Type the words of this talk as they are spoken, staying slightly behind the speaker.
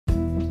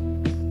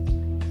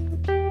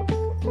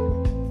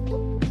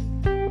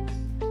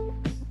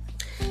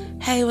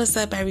Hey, what's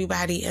up,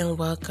 everybody, and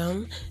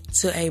welcome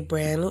to a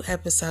brand new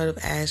episode of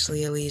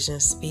Ashley Elysian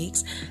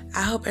Speaks.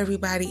 I hope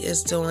everybody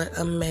is doing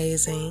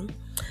amazing.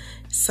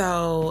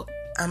 So,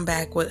 I'm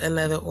back with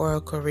another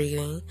oracle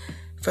reading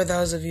for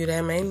those of you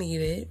that may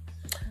need it.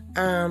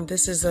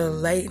 This is a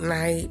late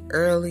night,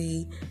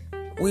 early,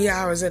 wee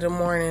hours of the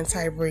morning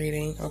type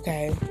reading,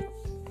 okay?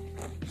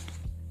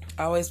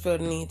 I always feel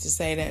the need to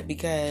say that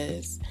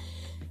because,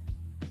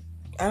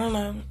 I don't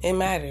know, it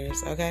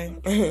matters,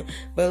 okay?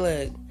 But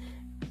look,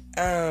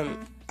 I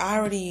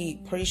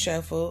already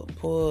pre-shuffled,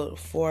 pulled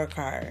 4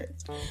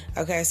 cards.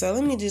 Okay, so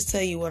let me just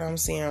tell you what I'm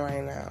seeing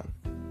right now.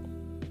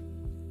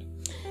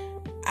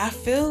 I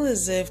feel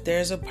as if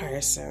there's a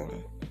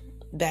person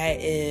that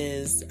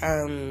is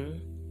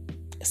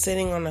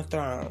sitting on a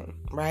throne,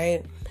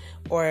 right?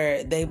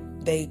 Or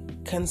they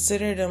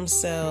consider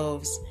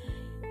themselves,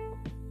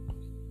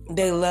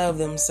 they love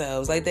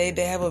themselves. Like they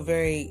have a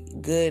very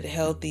good,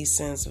 healthy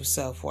sense of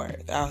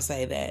self-worth. I'll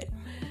say that.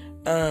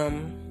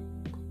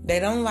 They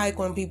don't like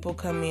when people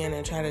come in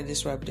and try to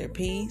disrupt their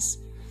peace,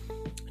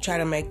 try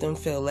to make them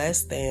feel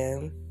less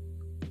than.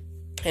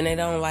 And they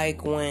don't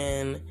like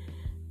when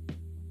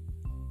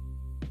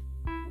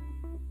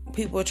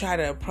people try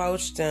to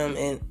approach them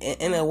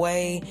in a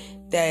way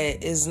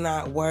that is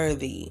not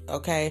worthy,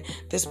 okay?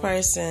 This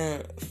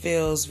person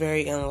feels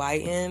very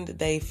enlightened.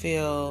 They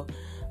feel,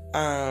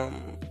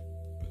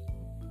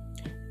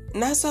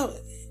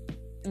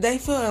 they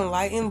feel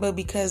enlightened, but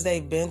because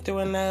they've been through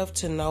enough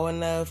to know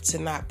enough to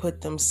not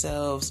put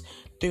themselves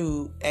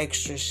through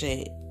extra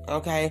shit,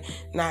 okay?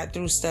 Not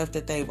through stuff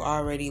that they've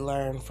already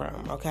learned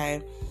from,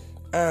 okay?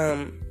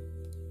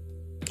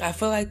 I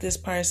feel like this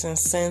person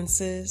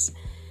senses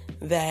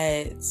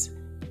that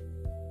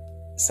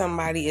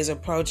somebody is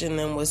approaching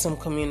them with some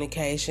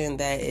communication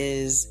that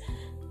is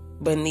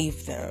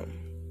beneath them,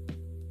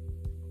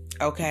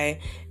 okay?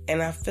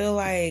 And I feel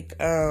like,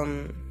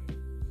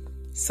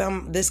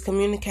 this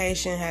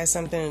communication has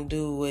something to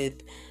do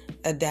with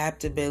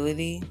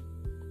adaptability.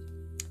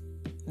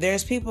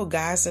 There's people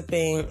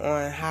gossiping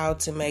on how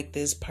to make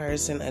this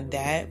person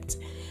adapt,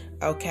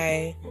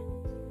 okay?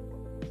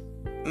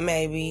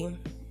 Maybe.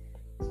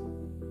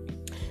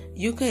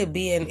 You could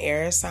be an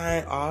air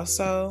sign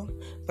also,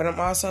 but I'm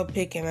also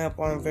picking up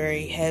on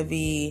very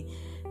heavy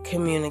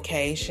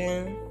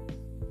communication.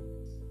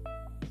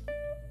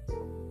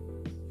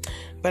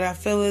 But I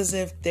feel as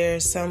if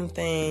there's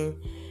something.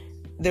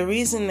 The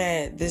reason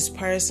that this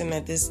person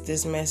that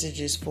this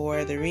message is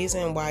for, the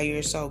reason why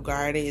you're so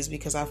guarded is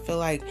because I feel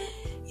like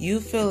you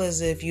feel as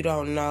if you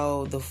don't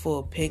know the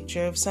full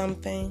picture of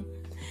something.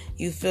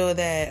 You feel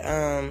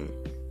that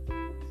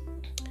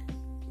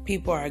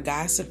people are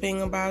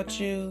gossiping about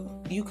you.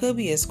 You could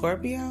be a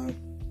Scorpio.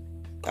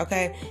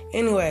 Okay?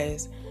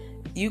 Anyways,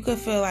 you could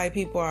feel like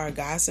people are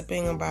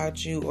gossiping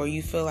about you, or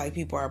you feel like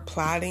people are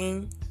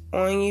plotting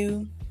on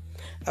you.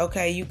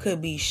 Okay, you could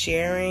be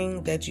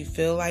sharing that you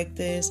feel like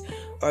this,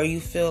 or you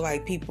feel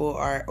like people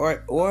are,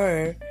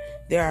 or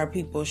there are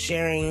people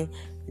sharing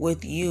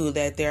with you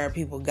that there are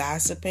people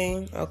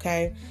gossiping,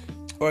 okay?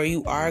 Or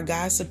you are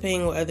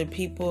gossiping with other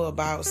people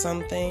about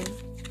something.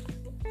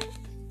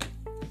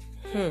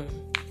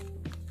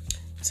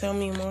 Tell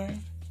me more.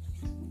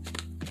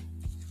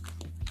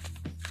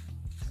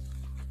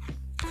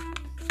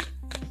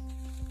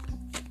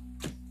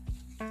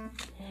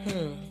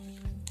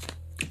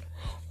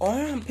 Or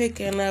I'm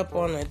picking up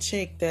on a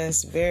chick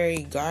that's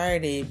very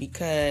guarded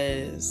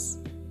because...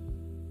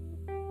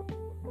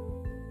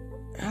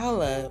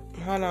 Hold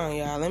on,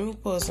 y'all. Let me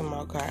pull some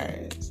more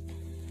cards.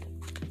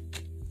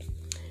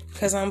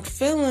 Because I'm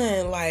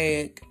feeling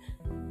like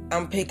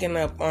I'm picking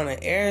up on an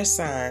air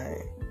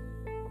sign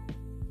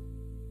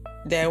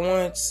that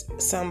wants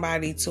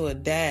somebody to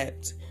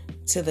adapt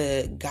to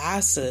the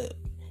gossip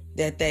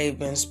that they've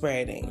been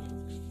spreading.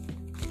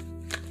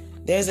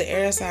 There's an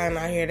air sign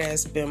out here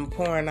that's been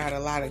pouring out a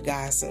lot of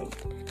gossip,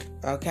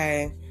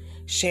 okay?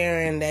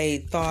 Sharing their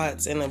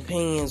thoughts and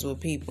opinions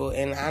with people.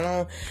 And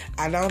I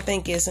don't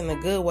think it's in a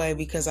good way,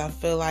 because I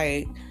feel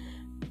like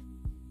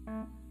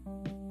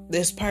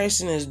this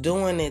person is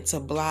doing it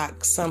to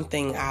block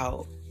something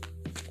out,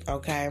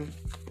 okay?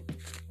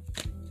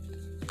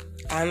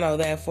 I know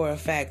that for a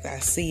fact. I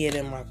see it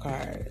in my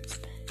cards.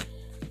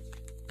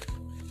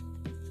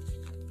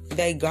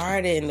 They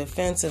guarded and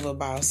defensive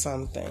about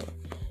something.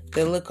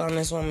 The look on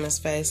this woman's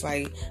face,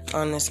 like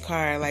on this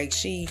card, like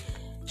she's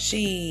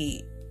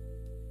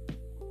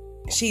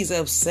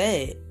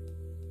upset,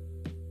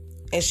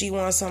 and she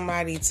wants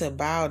somebody to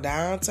bow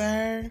down to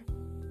her.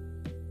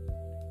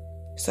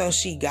 So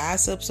she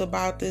gossips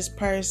about this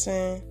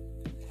person.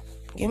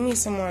 Give me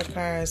some more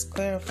cards.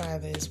 Clarify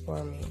this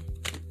for me.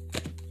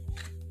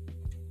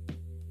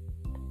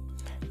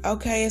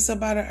 Okay, it's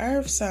about an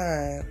earth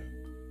sign.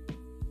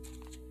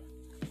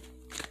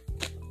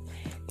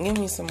 Give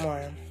me some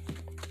more.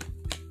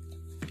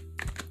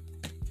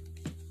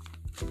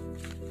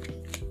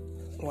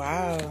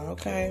 Wow,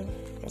 okay.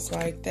 It's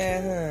like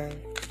that,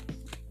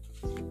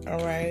 huh?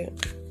 Alright.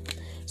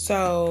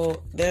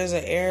 So, there's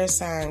an air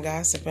sign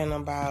gossiping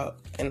about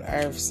an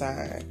earth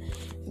sign.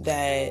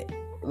 that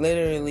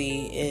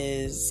literally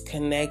is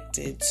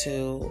connected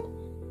to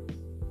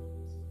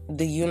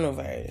the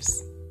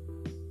universe,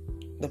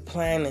 the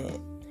planet.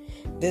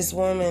 This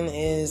woman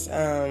is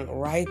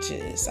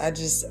righteous. I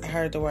just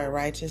heard the word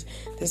righteous.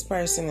 This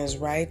person is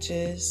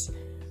righteous.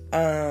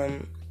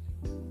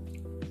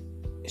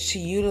 She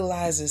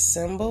utilizes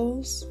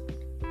symbols.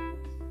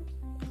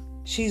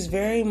 She's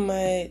very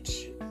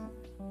much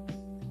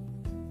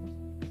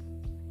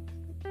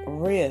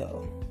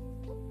real.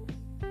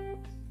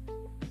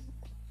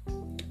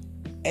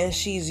 And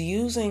she's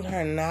using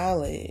her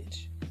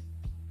knowledge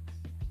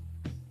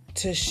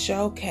to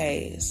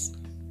showcase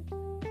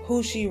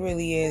who she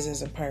really is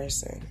as a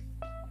person.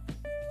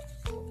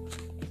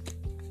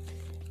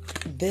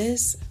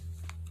 This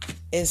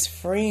is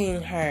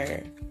freeing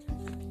her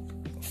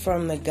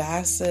from the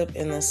gossip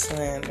and the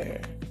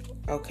slander.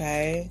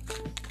 Okay?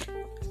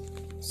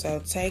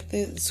 So take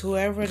this,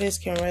 whoever this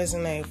can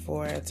resonate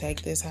for,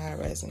 take this how it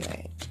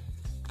resonates.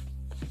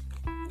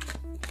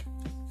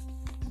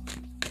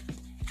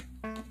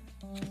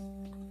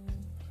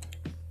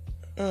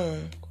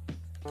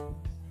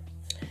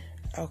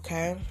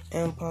 Okay,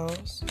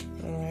 impulse.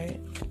 Alright.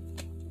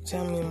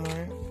 Tell me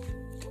more.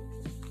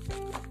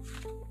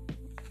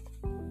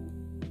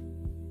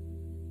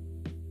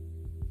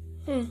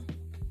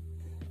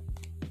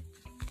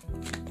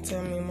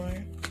 Tell me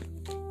more.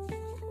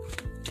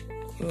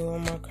 Give me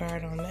one more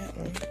card on that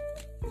one.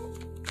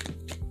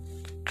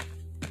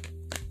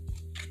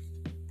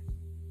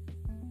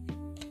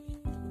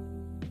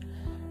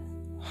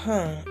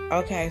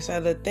 Okay, so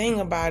the thing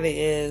about it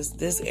is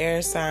this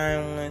air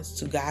sign wants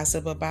to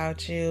gossip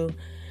about you.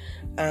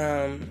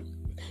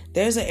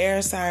 There's an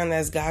air sign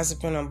that's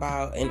gossiping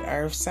about an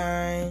earth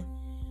sign.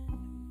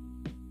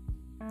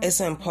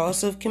 It's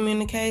impulsive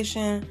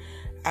communication.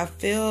 I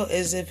feel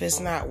as if it's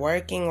not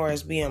working or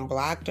it's being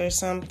blocked or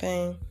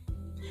something.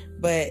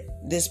 But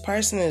this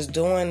person is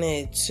doing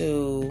it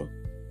to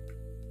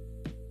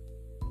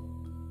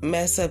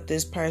mess up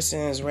this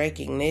person's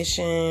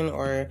recognition,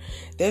 or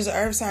there's an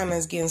earth sign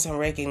that's getting some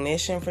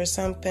recognition for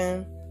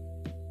something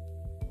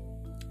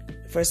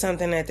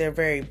that they're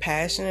very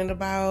passionate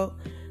about,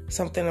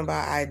 something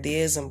about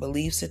ideas and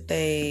beliefs that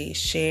they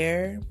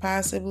share,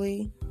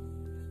 possibly.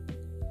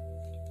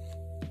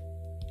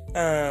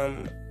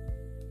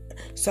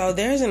 So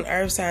there's an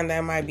earth sign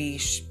that might be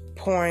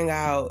pouring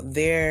out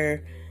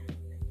their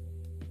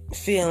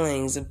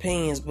feelings,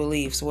 opinions,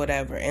 beliefs,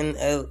 whatever,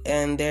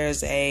 and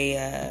there's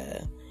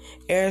a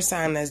air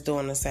sign that's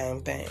doing the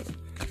same thing,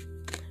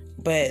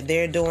 but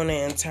they're doing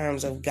it in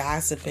terms of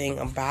gossiping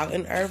about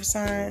an earth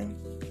sign.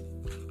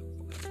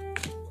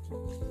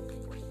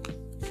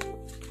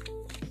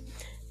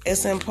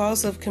 It's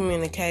impulsive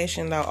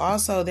communication, though.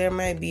 Also, there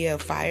may be a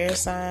fire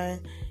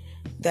sign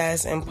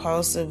that's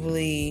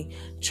impulsively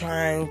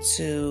trying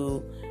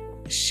to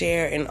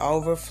share an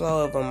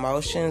overflow of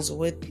emotions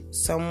with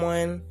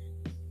someone,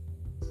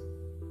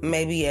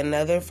 maybe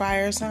another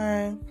fire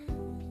sign,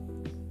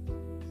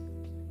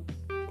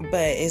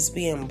 but it's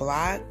being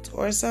blocked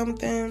or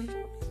something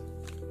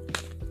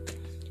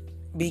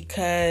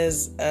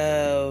because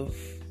of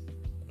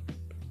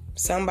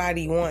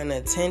somebody wanting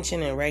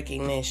attention and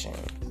recognition.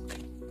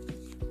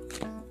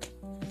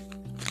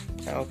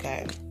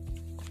 Okay.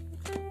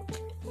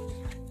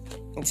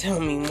 Tell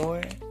me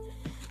more.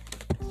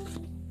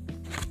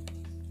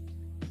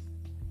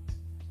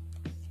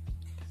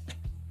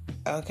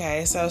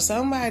 Okay, so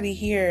somebody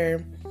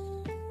here,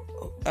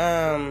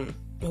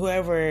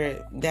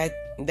 whoever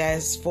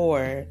that's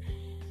for,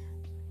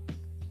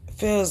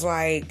 feels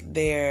like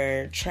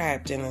they're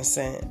trapped in a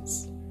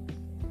sense.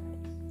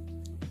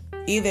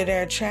 Either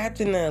they're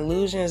trapped in the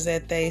illusions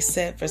that they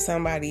set for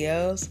somebody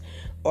else,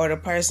 or the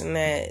person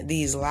that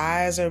these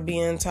lies are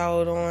being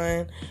told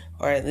on,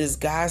 or this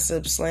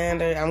gossip,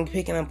 slander. I'm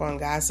picking up on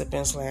gossip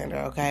and slander,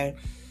 okay?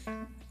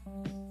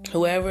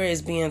 Whoever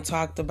is being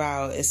talked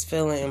about is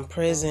feeling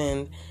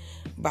imprisoned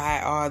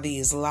by all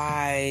these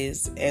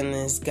lies and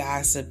this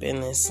gossip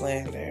and this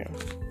slander.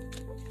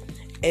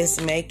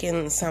 It's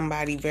making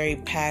somebody very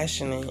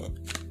passionate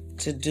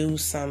to do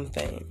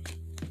something.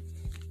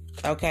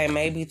 Okay,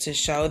 maybe to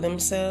show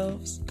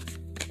themselves.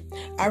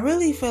 I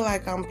really feel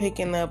like I'm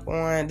picking up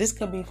on, this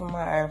could be from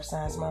my earth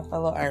signs, my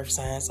fellow earth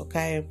signs,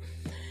 okay?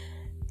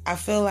 I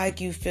feel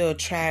like you feel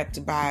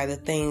trapped by the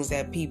things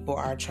that people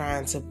are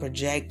trying to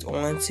project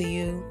onto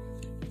you.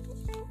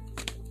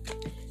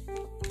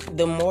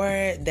 The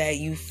more that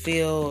you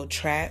feel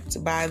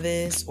trapped by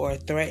this, or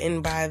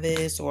threatened by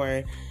this,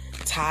 or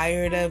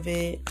tired of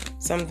it,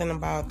 something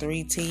about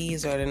 3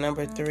 T's or the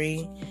number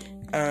 3,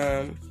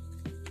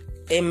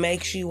 it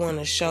makes you want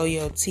to show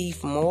your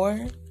teeth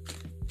more,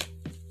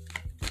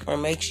 or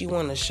makes you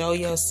want to show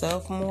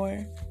yourself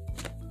more.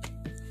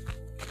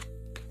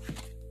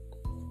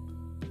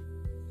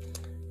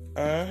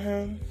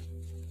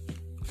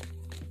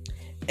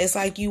 It's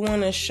like you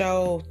want to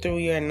show through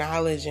your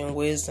knowledge and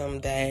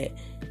wisdom that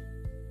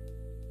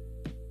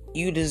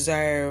you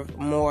deserve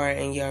more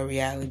in your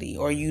reality,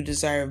 or you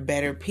deserve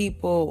better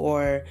people,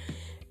 or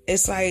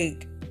it's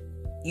like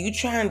you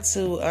trying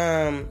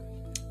to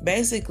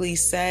basically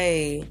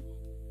say,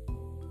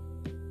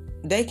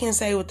 they can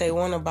say what they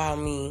want about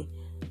me,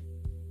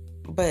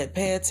 but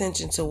pay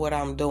attention to what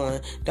I'm doing.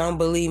 Don't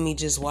believe me,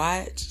 just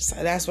watch. So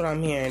that's what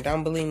I'm hearing.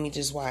 Don't believe me,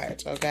 just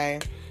watch, okay?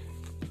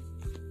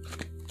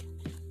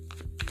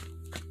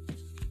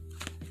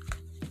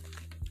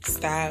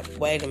 Stop.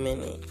 Wait a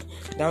minute.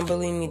 Don't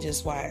believe me,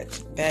 just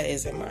watch. That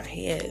is in my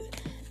head.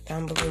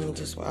 Don't believe me,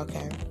 just watch.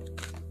 Okay.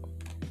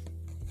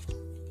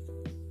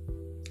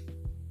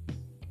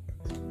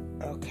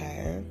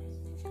 Okay.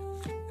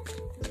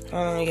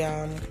 Hold on,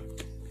 y'all.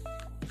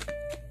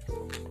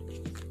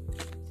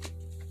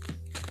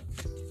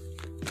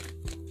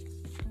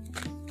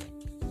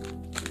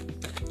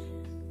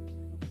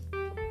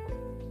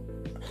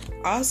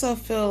 I also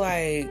feel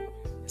like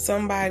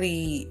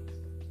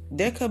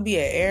there could be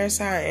an air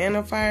sign and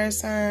a fire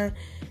sign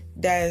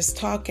that's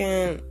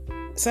talking.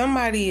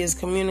 Somebody is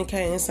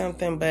communicating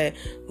something, but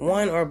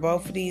one or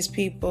both of these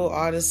people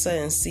all of a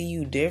sudden see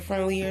you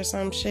differently or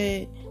some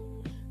shit.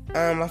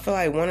 I feel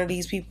like one of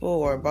these people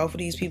or both of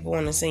these people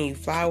want to send you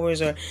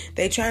flowers, or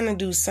they trying to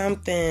do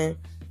something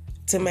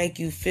to make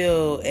you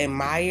feel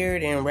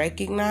admired and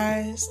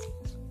recognized.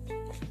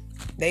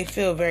 They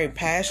feel very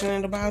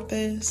passionate about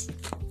this,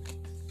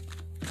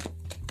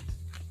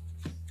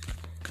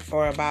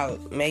 or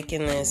about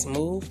making this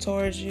move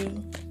towards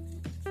you.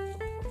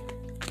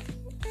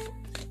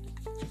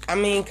 I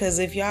mean, because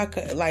if y'all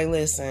could, like,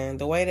 listen,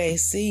 the way they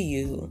see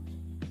you,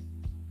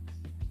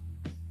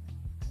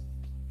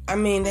 I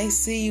mean, they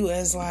see you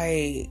as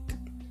like,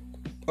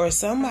 or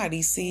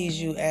somebody sees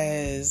you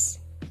as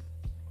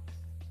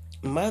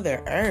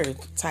Mother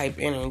Earth type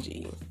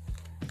energy.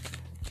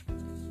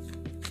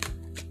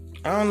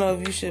 I don't know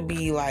if you should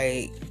be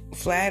like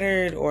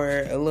flattered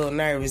or a little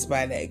nervous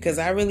by that, because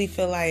I really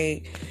feel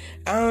like,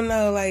 I don't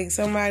know, like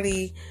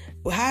somebody,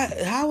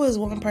 how is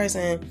one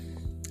person,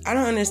 I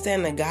don't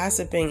understand the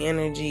gossiping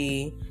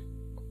energy.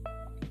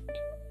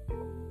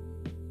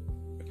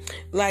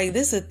 Like,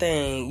 this is a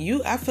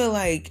thing. I feel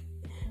like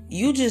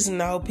you just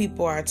know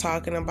people are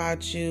talking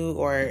about you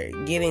or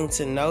getting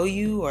to know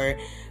you or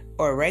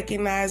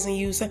recognizing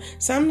you. So,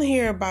 something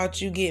here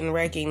about you getting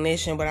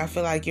recognition, but I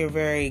feel like you're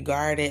very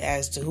guarded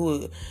as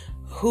to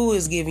who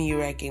is giving you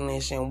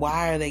recognition.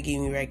 Why are they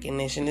giving you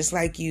recognition? It's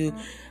like you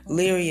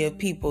leery of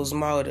people's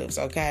motives,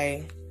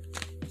 okay?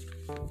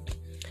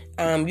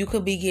 You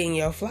could be getting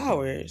your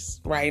flowers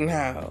right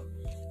now.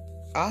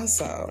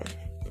 Also,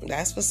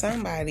 that's for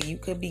somebody. You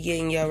could be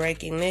getting your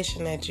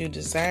recognition that you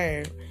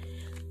deserve.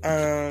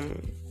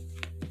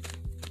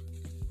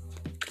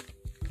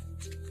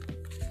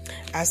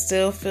 I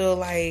still feel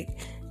like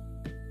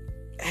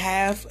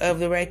half of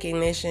the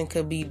recognition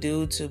could be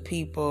due to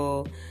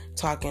people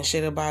talking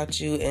shit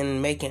about you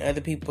and making other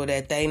people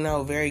that they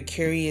know very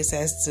curious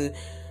as to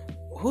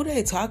who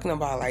they talking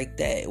about like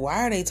that.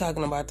 Why are they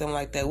talking about them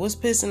like that? What's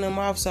pissing them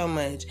off so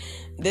much?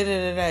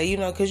 You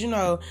know, because, you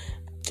know,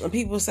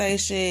 people say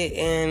shit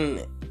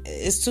and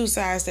it's two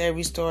sides to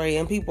every story,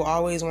 and people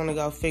always want to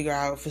go figure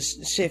out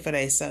shit for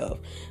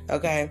themselves.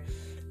 Okay.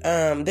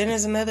 Then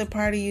there's another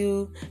part of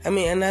you. I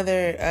mean,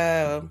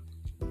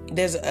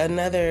 there's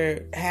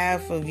another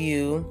half of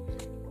you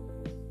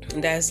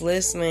that's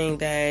listening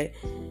that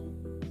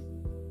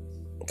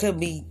could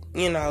be,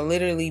 you know,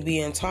 literally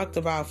being talked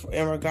about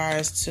in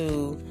regards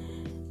to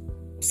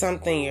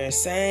something you're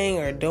saying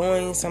or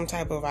doing, some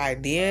type of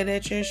idea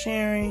that you're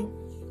sharing.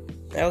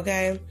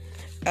 Okay.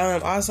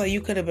 Also,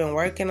 you could have been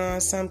working on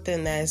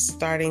something that's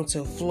starting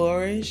to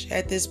flourish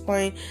at this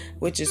point,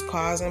 which is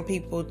causing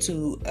people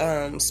to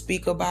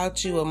speak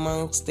about you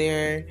amongst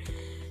their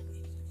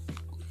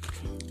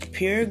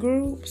peer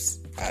groups.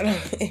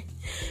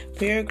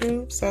 Peer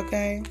groups,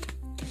 okay?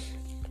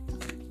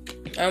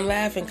 I'm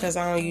laughing because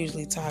I don't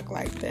usually talk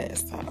like that,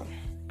 so.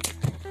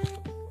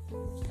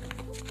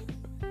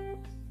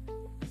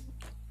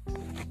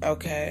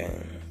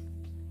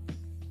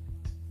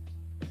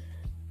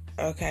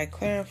 Okay,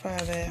 clarify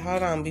that.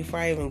 Hold on, before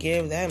I even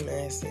give that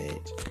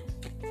message.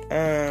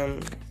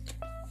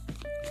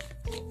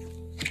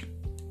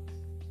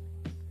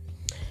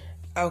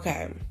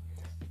 Okay.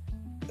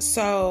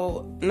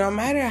 So, no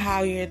matter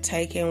how you're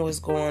taking what's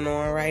going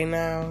on right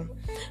now,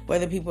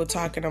 whether people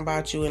talking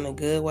about you in a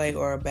good way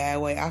or a bad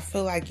way, I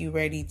feel like you're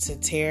ready to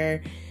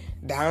tear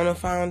down a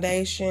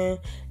foundation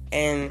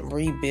and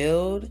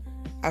rebuild.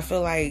 I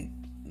feel like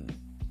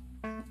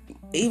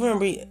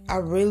I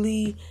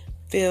really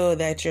feel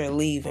that you're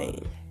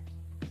leaving.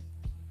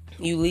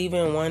 You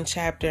leaving one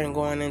chapter and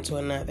going into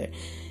another.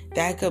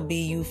 That could be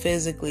you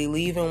physically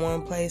leaving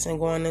one place and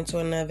going into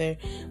another,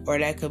 or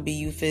that could be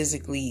you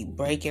physically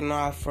breaking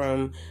off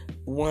from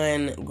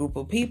one group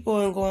of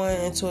people and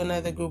going into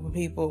another group of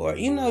people, or,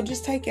 you know,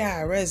 just take it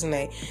how it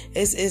resonates.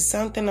 It's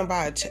something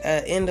about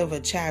end of a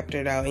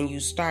chapter though, and you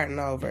starting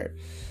over.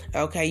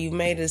 Okay, you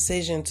made a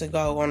decision to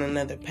go on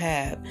another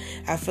path.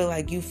 I feel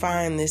like you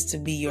find this to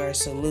be your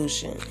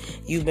solution.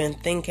 You've been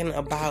thinking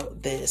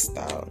about this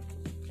though.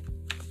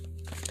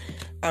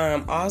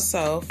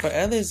 Also, for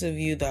others of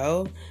you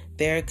though,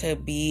 there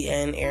could be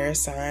an air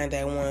sign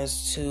that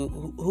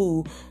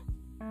who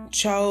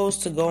chose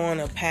to go on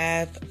a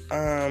path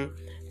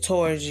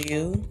towards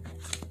you.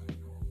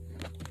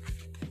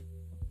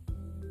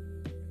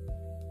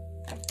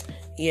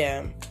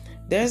 Yeah,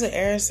 there's an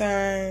air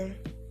sign.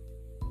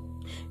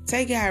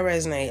 Take it how it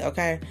resonates,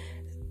 okay?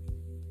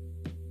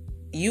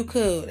 You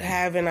could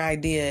have an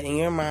idea in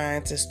your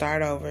mind to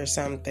start over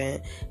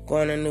something, go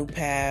on a new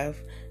path.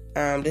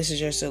 This is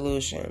your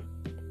solution.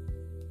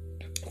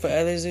 For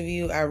others of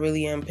you, I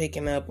really am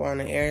picking up on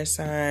an air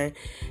sign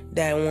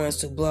that wants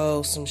to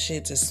blow some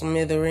shit to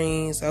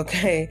smithereens,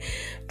 okay?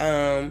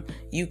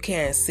 You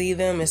can't see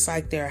them. It's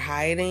like they're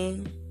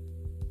hiding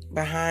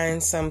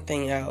behind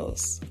something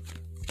else.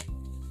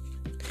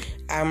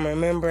 I'm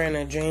remembering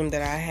a dream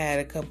that I had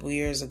a couple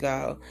years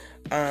ago,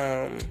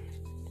 where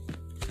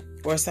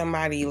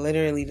somebody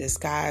literally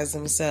disguised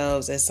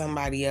themselves as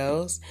somebody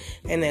else,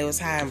 and they was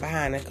hiding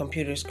behind a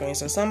computer screen.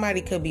 So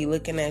somebody could be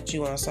looking at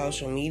you on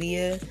social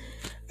media,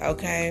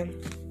 okay,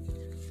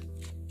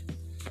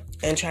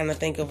 and trying to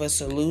think of a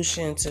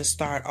solution to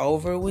start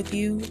over with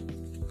you.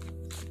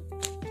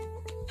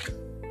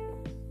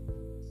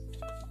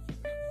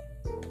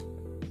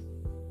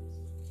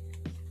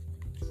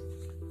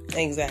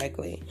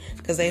 Exactly.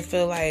 Because they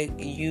feel like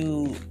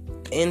you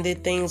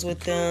ended things with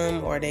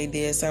them, or they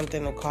did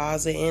something to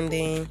cause an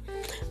ending.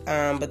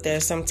 But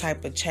there's some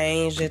type of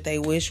change that they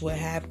wish would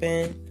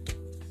happen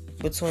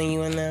between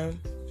you and them.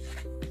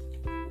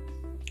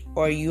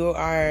 Or you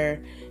are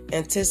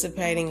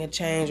anticipating a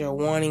change or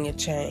wanting a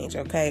change,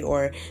 okay?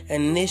 Or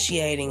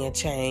initiating a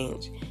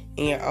change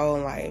in your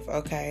own life,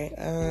 okay?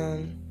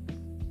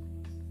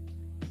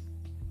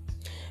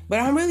 But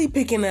I'm really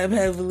picking up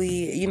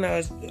heavily,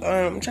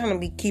 I'm trying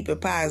to keep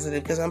it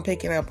positive because I'm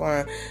picking up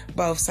on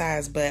both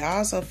sides. But I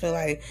also feel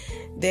like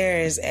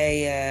there's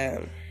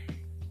an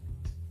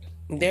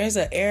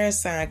air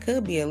sign,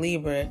 could be a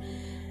Libra,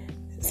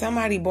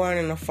 somebody born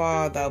in the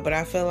fall though. But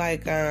I feel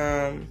like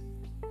there's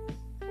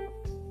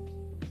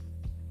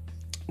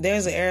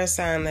an air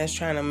sign that's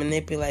trying to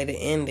manipulate an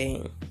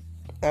ending.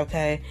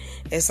 Okay,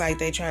 it's like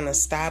they trying to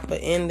stop an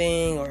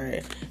ending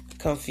or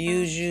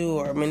confuse you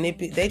or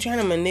they trying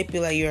to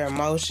manipulate your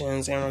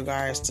emotions in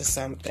regards to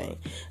something.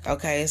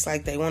 Okay, it's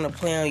like they want to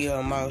play on your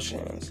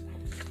emotions.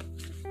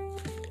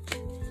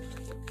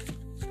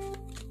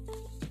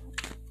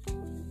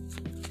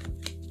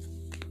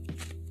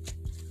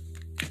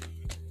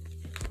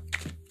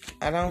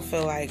 I don't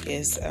feel like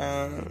it's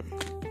I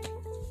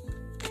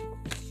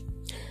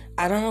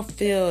don't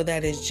feel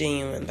that it's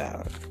genuine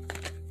though.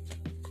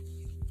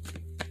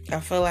 I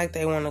feel like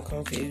they want to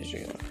confuse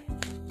you.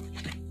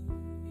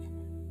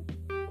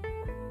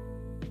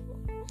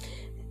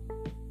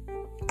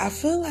 I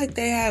feel like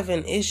they have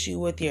an issue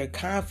with your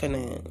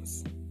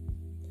confidence.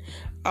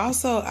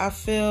 Also, I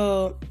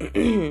feel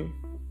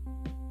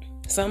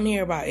something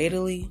here about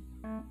Italy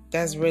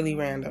that's really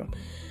random.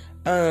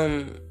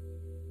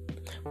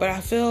 But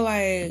I feel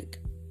like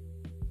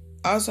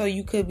also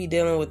you could be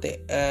dealing with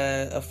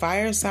a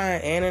fire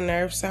sign and an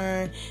earth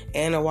sign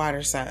and a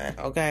water sign.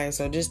 Okay,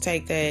 so just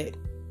take that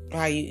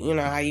how you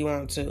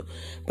want to.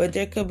 But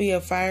there could be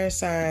a fire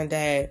sign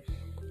that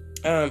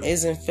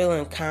isn't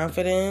feeling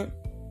confident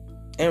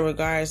in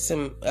regards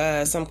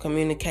to some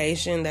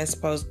communication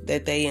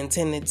that they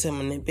intended to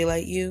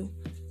manipulate you.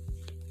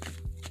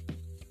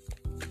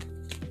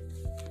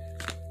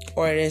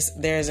 Or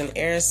there's an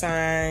air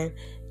sign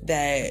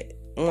that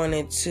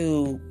wanted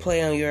to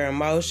play on your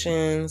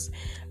emotions,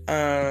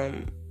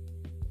 and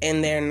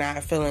they're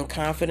not feeling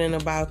confident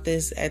about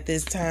this at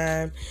this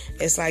time.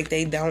 It's like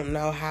they don't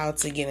know how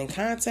to get in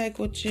contact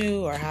with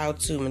you or how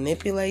to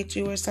manipulate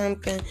you or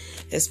something.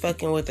 It's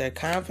fucking with their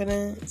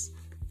confidence.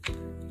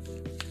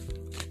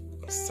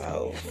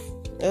 So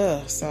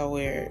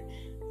weird.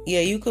 Yeah,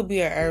 you could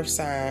be an earth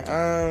sign.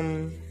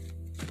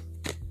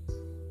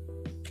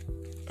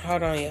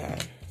 Hold on, y'all.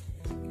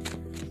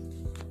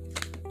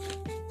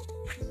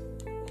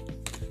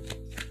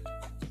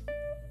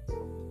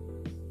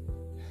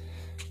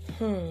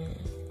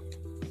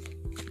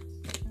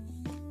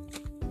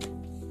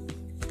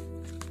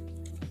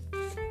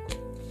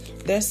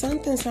 There's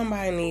something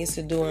somebody needs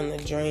to do in the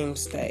dream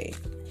state.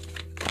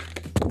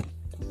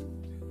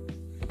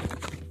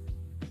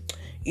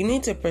 You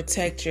need to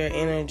protect your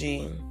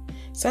energy.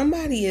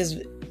 Somebody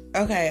is...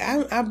 Okay,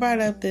 I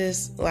brought up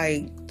this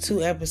like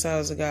 2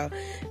 episodes ago.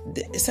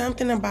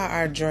 Something about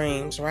our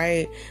dreams,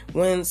 right?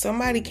 When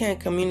somebody can't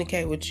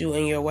communicate with you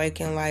in your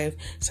waking life,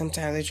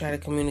 sometimes they try to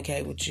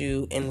communicate with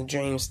you in the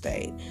dream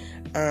state.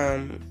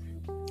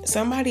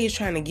 Somebody is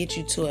trying to get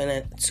you to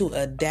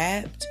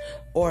adapt,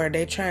 or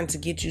they're trying to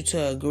get you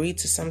to agree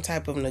to some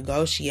type of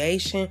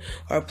negotiation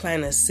or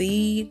plant a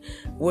seed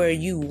where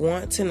you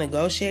want to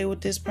negotiate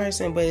with this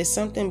person, but it's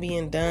something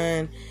being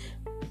done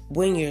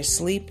when you're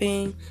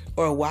sleeping,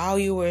 or while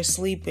you were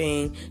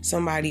sleeping,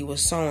 somebody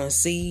was sowing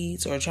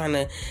seeds or trying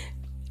to...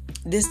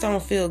 This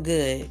don't feel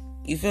good.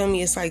 You feel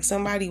me? It's like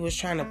somebody was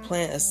trying to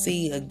plant a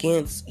seed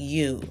against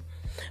you.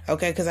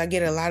 Okay, because I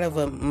get a lot of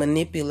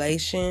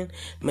manipulative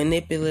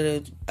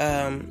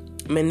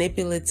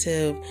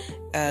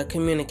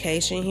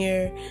communication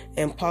here,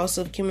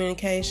 impulsive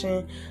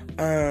communication,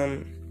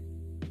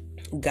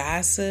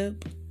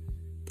 gossip.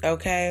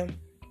 Okay,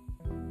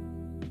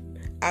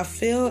 I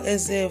feel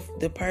as if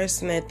the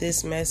person that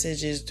this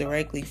message is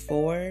directly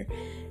for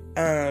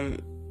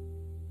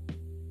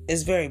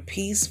is very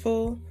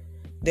peaceful.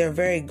 They're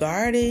very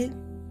guarded,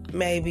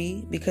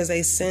 maybe, because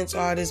they sense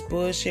all this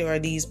bullshit, or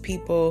these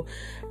people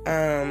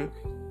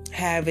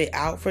have it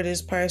out for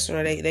this person,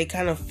 or they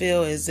kind of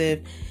feel as if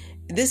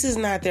this is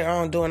not their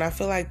own doing. I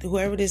feel like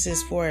whoever this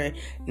is for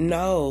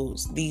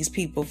knows these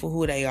people for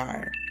who they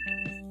are.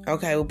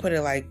 Okay, we'll put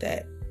it like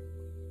that.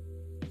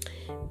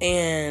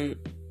 And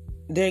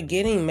they're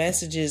getting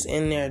messages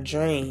in their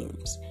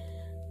dreams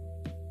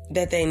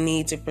that they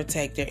need to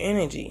protect their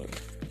energy.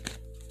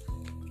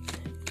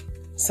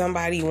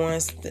 Somebody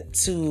wants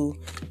to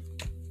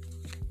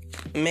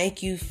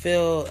make you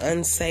feel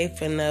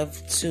unsafe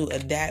enough to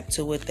adapt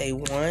to what they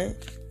want.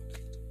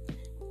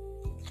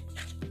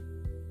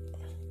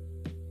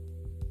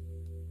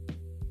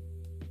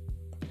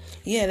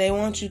 Yeah, they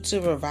want you to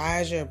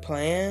revise your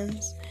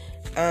plans,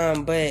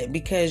 but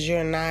because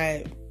you're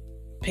not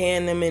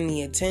paying them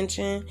any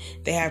attention,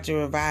 they have to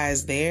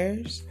revise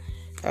theirs.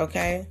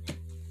 Okay?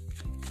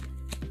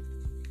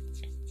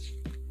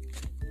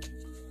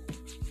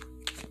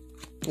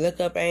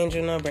 Look up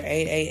angel number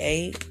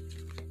 888.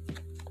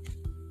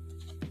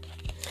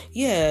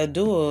 Yeah, a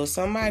duel.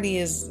 Somebody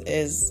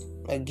is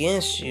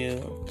against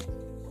you.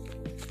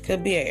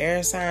 Could be an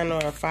air sign or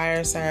a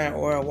fire sign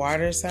or a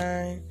water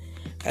sign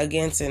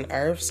against an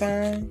earth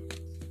sign.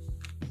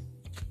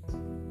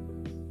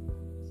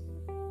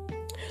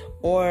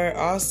 Or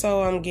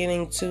also I'm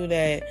getting to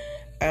that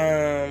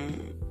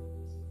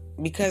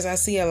because I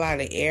see a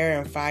lot of air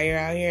and fire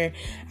out here,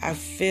 I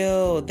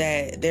feel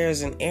that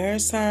there's an air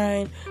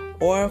sign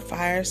or a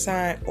fire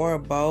sign or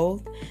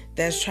both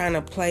that's trying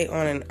to play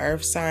on an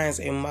earth sign's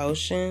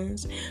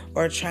emotions,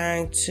 or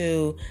trying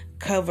to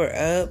cover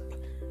up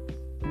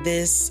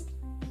this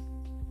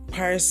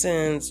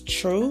person's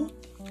truth.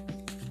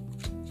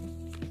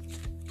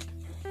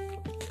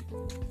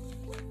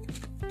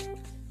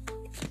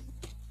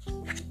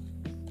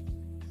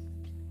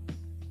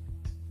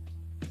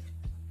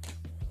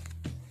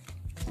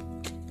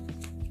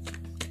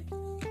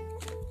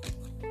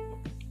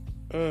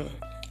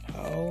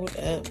 Hold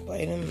up,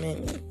 wait a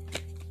minute.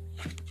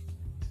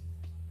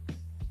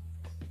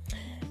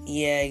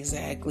 Yeah,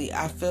 exactly.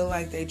 I feel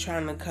like they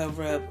trying to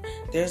cover up.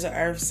 There's an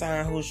earth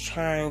sign who's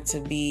trying to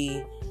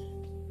be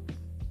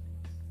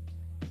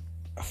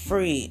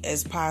free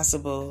as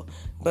possible,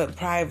 but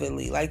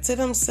privately. Like, to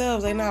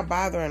themselves, they're not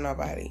bothering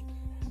nobody.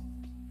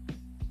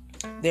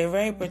 They're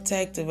very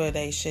protective of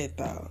their shit,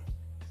 though.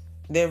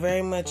 They're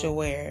very much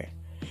aware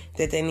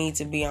that they need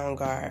to be on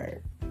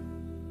guard.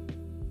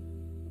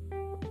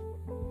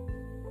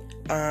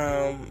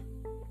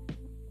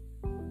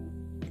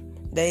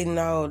 They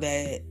know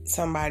that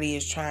somebody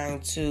is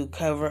trying to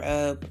cover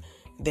up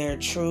their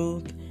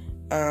truth,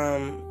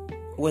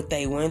 what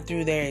they went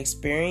through, their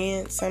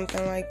experience,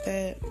 something like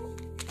that.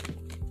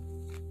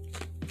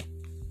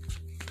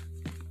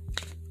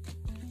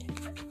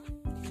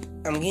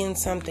 I'm getting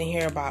something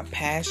here about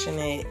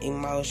passionate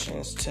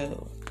emotions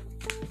too.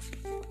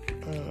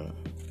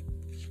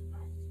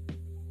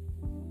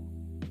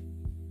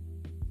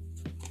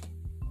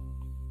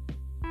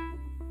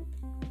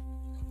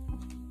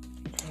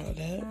 Hold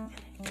up.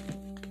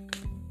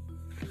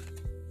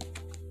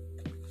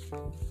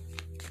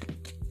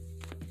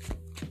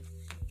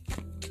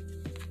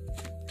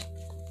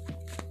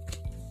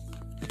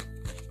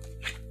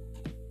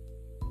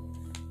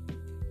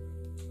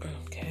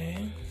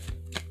 Okay.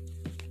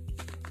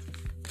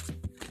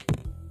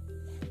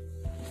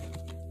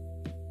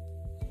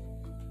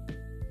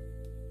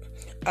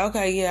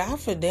 Okay, yeah, I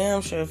for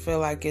damn sure feel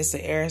like it's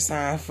an air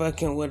sign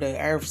fucking with an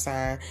earth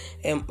sign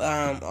and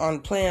on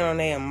playing on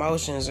their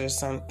emotions or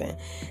something.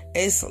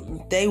 It's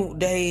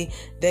they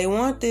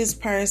want this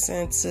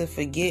person to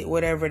forget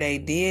whatever they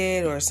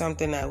did or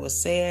something that was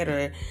said,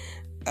 or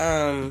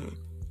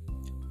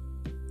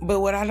but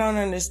what I don't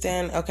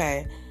understand,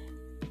 okay,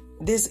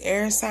 this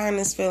air sign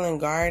is feeling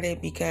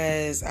guarded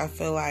because I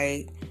feel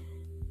like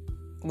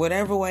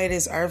whatever way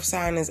this earth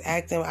sign is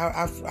acting,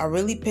 I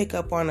really pick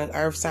up on an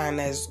earth sign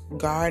that's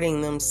guarding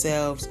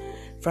themselves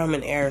from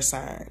an air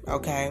sign,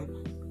 okay?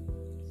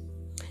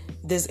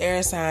 This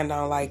air sign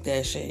don't like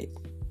that shit.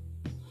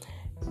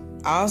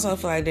 I also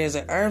feel like there's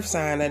an earth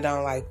sign that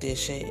don't like this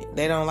shit.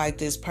 They don't like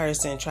this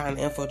person trying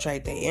to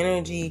infiltrate their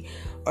energy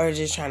or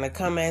just trying to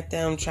come at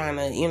them, trying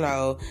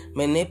to,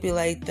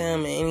 manipulate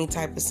them in any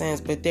type of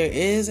sense. But there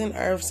is an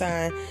earth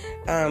sign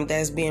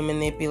that's being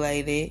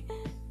manipulated.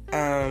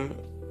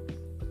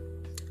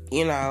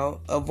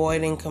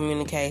 Avoiding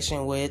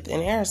communication with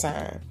an air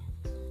sign.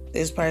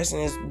 This person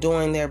is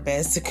doing their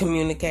best to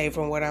communicate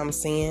from what I'm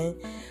seeing.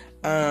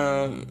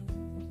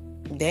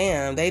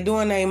 They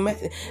doing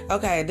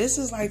okay, this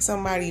is like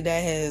somebody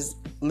that has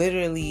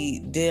literally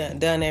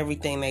done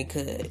everything they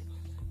could.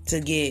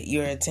 to get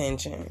your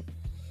attention.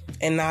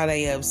 And now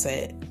they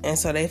upset. And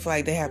so they feel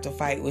like they have to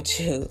fight with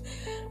you.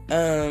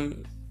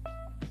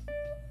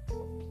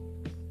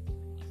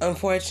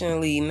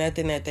 Unfortunately,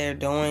 nothing that they're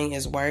doing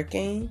is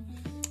working.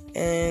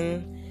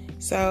 And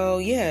so,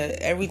 yeah,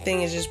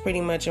 everything is just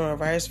pretty much in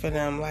reverse for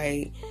them.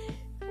 Like,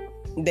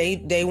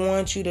 they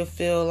want you to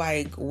feel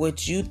like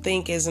what you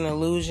think is an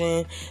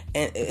illusion.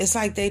 And it's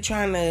like they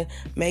trying to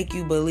make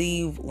you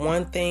believe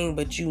one thing,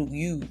 but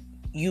you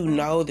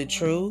know the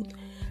truth.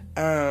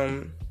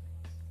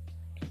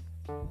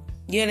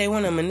 Yeah, they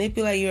want to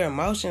manipulate your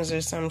emotions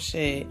or some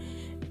shit.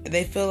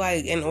 They feel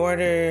like in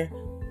order,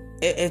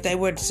 if they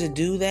were to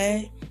do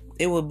that,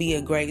 it would be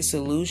a great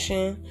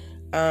solution.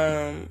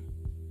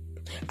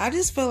 I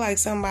just feel like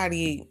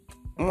somebody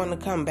want to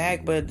come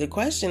back, but the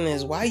question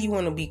is, why you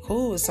want to be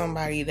cool with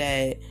somebody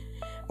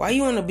why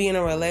you want to be in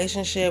a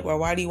relationship, or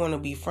why do you want to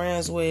be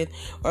friends with,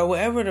 or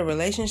whatever the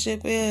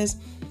relationship is,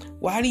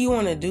 why do you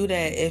want to do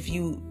that if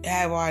you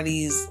have all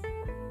these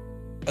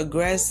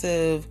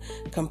aggressive,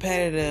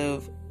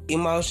 competitive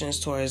emotions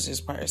towards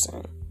this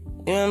person?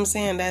 You know what I'm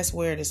saying? That's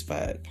weird as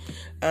fuck.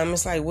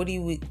 It's like, what do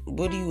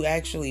you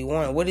actually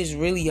want? What is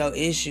really your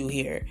issue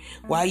here?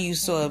 Why are you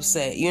so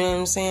upset? You know what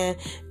I'm saying?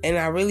 And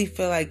I really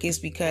feel like it's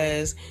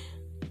because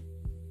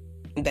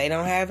they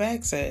don't have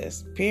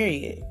access,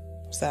 period.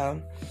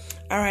 So,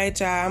 all right,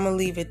 y'all, I'm gonna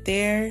leave it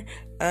there.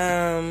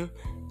 Don't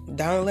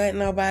let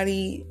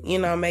nobody,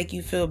 make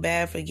you feel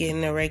bad for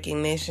getting the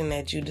recognition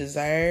that you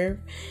deserve.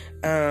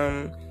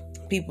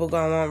 People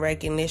gonna want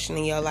recognition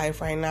in your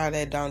life right now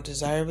that don't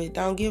deserve it.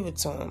 Don't give it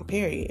to them,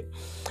 period.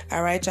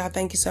 All right, y'all,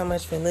 thank you so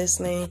much for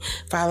listening.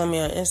 Follow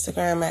me on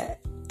Instagram at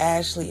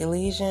Ashley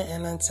Elysian.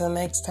 And until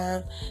next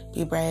time,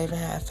 be brave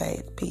and have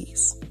faith.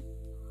 Peace.